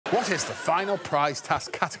What is the final prize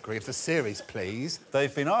task category of the series, please?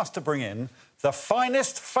 They've been asked to bring in the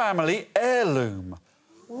finest family heirloom.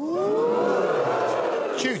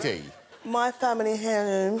 Ooh. Judi. My family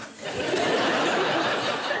heirloom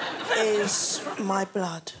is my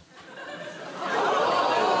blood.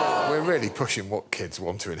 We're really pushing what kids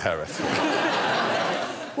want to inherit.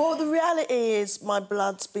 Well, the reality is my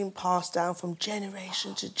blood's been passed down from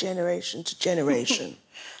generation to generation to generation.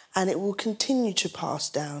 And it will continue to pass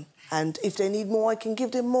down. And if they need more, I can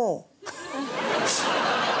give them more.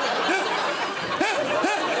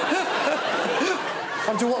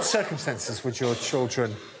 Under what circumstances would your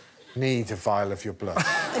children need a vial of your blood?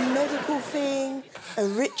 A medical thing, a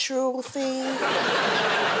ritual thing.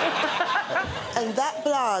 And that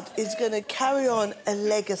blood is going to carry on a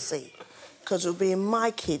legacy, because it'll be in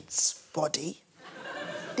my kid's body,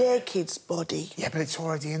 their kid's body. Yeah, but it's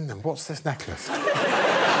already in them. What's this necklace?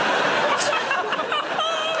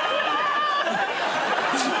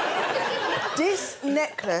 This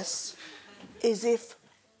necklace is if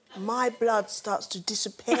my blood starts to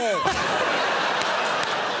disappear.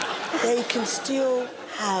 They can still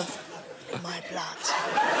have my blood.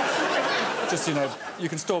 Just so you know, you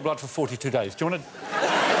can store blood for 42 days. Do you want to...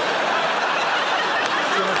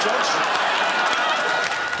 judge?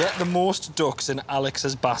 Get the most ducks in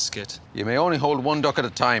Alex's basket. You may only hold one duck at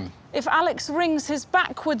a time. If Alex rings his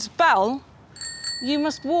backwards bell, you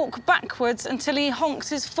must walk backwards until he honks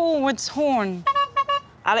his forwards horn.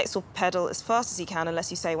 Alex will pedal as fast as he can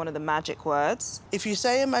unless you say one of the magic words. If you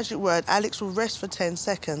say a magic word, Alex will rest for 10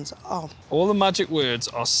 seconds. Oh. All the magic words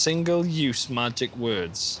are single-use magic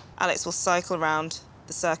words. Alex will cycle around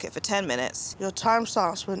the circuit for 10 minutes. Your time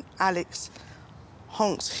starts when Alex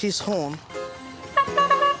honks his horn.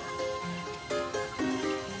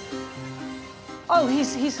 Oh,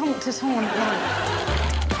 he's honked his horn. Right.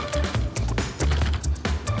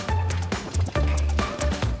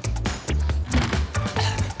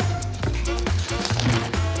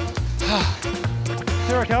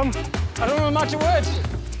 Here I come. I don't know the magic words.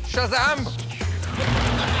 Shazam!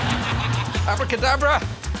 Abracadabra!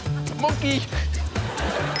 Monkey!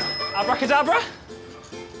 Abracadabra?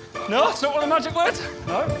 No, it's not one of the magic words.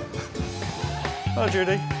 No? Hello,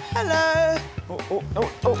 Judi. Hello.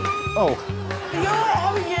 Oh. Are you all right,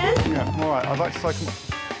 haven't you? Yeah, I'm all right. I'd like to say...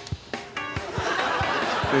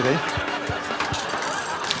 Judi.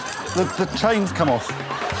 The chain's come off.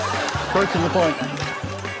 Broken the bike.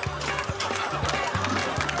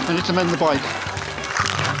 I need to mend the bike.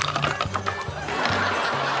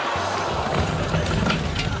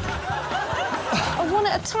 Oh, one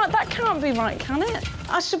at a time? That can't be right, can it?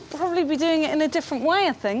 I should probably be doing it in a different way,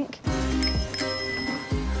 I think.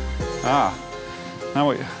 Ah. Now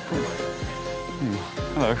what...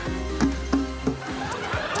 Hello.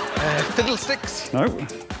 Fiddlesticks. No.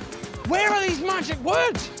 Where are these magic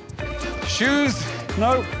words? Shoes.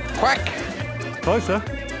 No. Quack. Closer.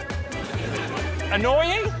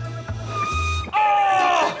 Annoying?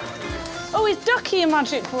 Oh, is ducky a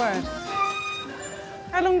magic word?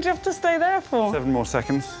 How long do you have to stay there for? 7 more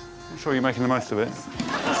seconds. I'm sure you're making the most of it. Is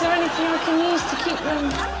there anything I can use to keep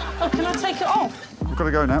them... Oh, can I take it off? I've got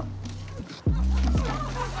to go now.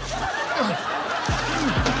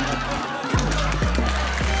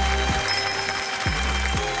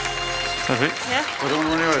 Sophie? Yeah? I don't want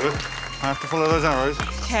to run you over. I have to follow those arrows.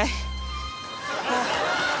 OK.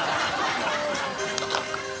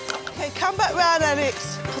 OK, come back round,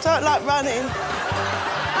 Alex. I don't like running.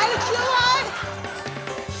 Alex, you all right?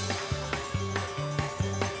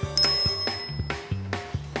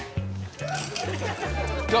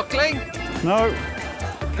 Duckling. No.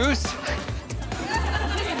 Goose.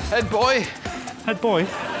 Head boy. Head boy.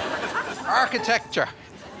 Architecture.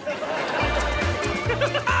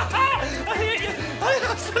 I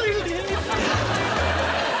absolutely hate you.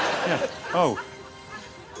 Yeah. Oh.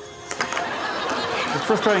 It's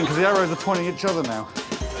frustrating because the arrows are pointing at each other now.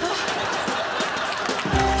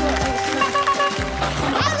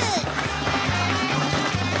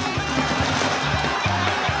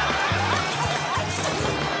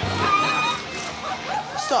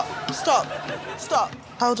 Stop.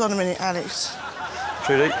 Hold on a minute, Alex.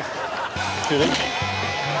 Judi.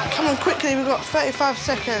 Come on, quickly, we've got 35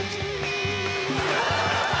 seconds.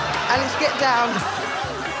 Alex, get down.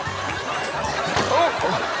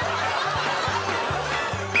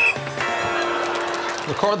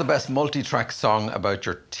 Record the best multi-track song about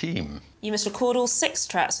your team. You must record all 6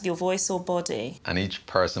 tracks with your voice or body. And each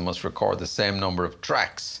person must record the same number of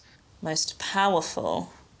tracks. Most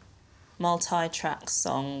powerful multi-track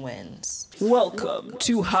song wins. Welcome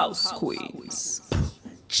to House Queens.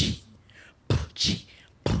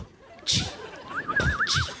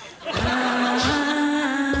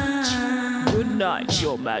 tonight,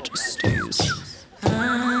 your majesties.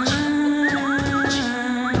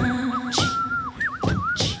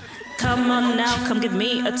 Come on now, come give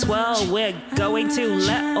me a twirl. We're going to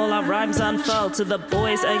let all our rhymes unfurl to the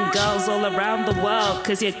boys and girls all around the world,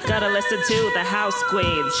 cause you gotta listen to the house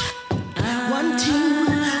queens. One team,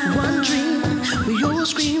 one dream, we all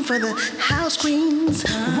scream for the house queens.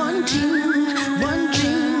 One team, one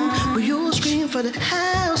dream, we all scream for the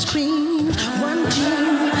house queens. One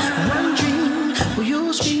team, one dream, we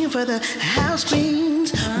all scream for the house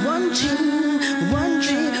queens. One team, one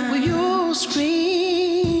dream, we all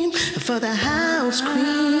scream for the house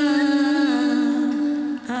queen.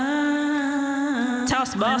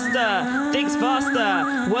 Taskmaster, thinks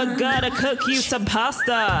faster. We're gonna cook you some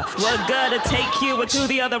pasta. We're gonna take you into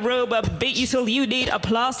the other room and beat you till you need a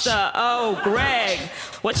plaster. Oh, Greg,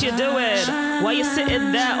 what you doing? Why you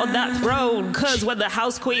sitting there on that throne? Cause when the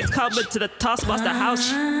house queens come into the Taskmaster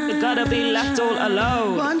house, you're gonna be left all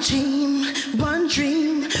alone. One team, one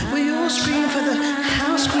dream, we all scream for the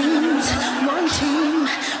house queens. One team,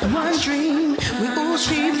 one dream, we all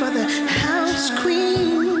scream for the house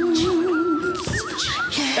queens.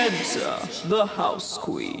 Yeah. Enter the house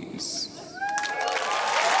queens.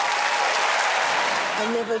 I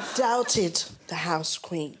never doubted the house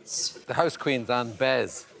queens. The house queens and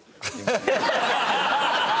bears. You know...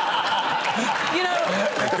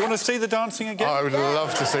 Do you want to see the dancing again? I would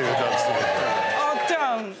love to see the dancing again. Oh,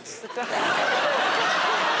 don't.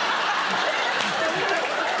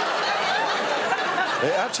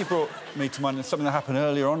 It actually brought me to mind something that happened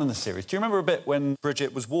earlier on in the series. Do you remember a bit when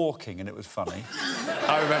Bridget was walking and it was funny?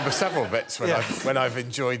 I remember several bits when I've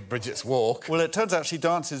enjoyed Bridget's walk. Well, it turns out she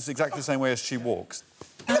dances exactly the same way as she walks.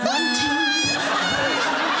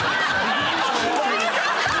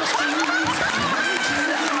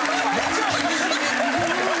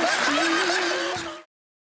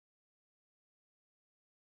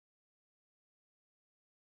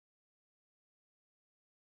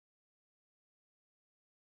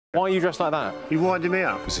 Why are you dressed like that? You winded me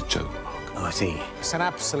up. It was a joke, Mark. Oh, I see. It's an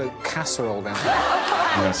absolute casserole down there.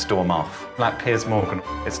 I'm going to storm off. Like Piers Morgan,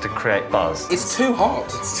 it's to create buzz. It's too hot.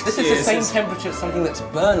 This is the same temperature as something that's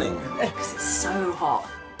burning. Because it's so hot.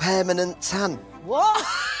 Permanent tan. What?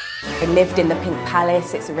 We lived in the Pink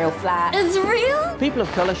Palace, it's a real flat. It's real? People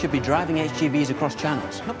of colour should be driving HGVs across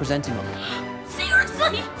channels, not presenting on them.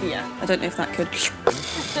 Seriously? Yeah, I don't know if that could...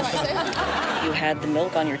 You had the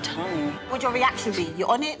milk on your tongue. What'd your reaction be? You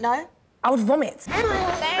on it? No? I would vomit.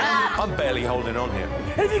 I'm barely holding on here.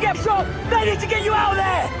 If you get shot, they need to get you out of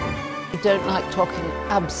there! You don't like talking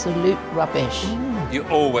absolute rubbish. You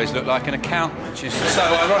always look like an accountant, which is so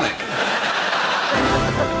ironic.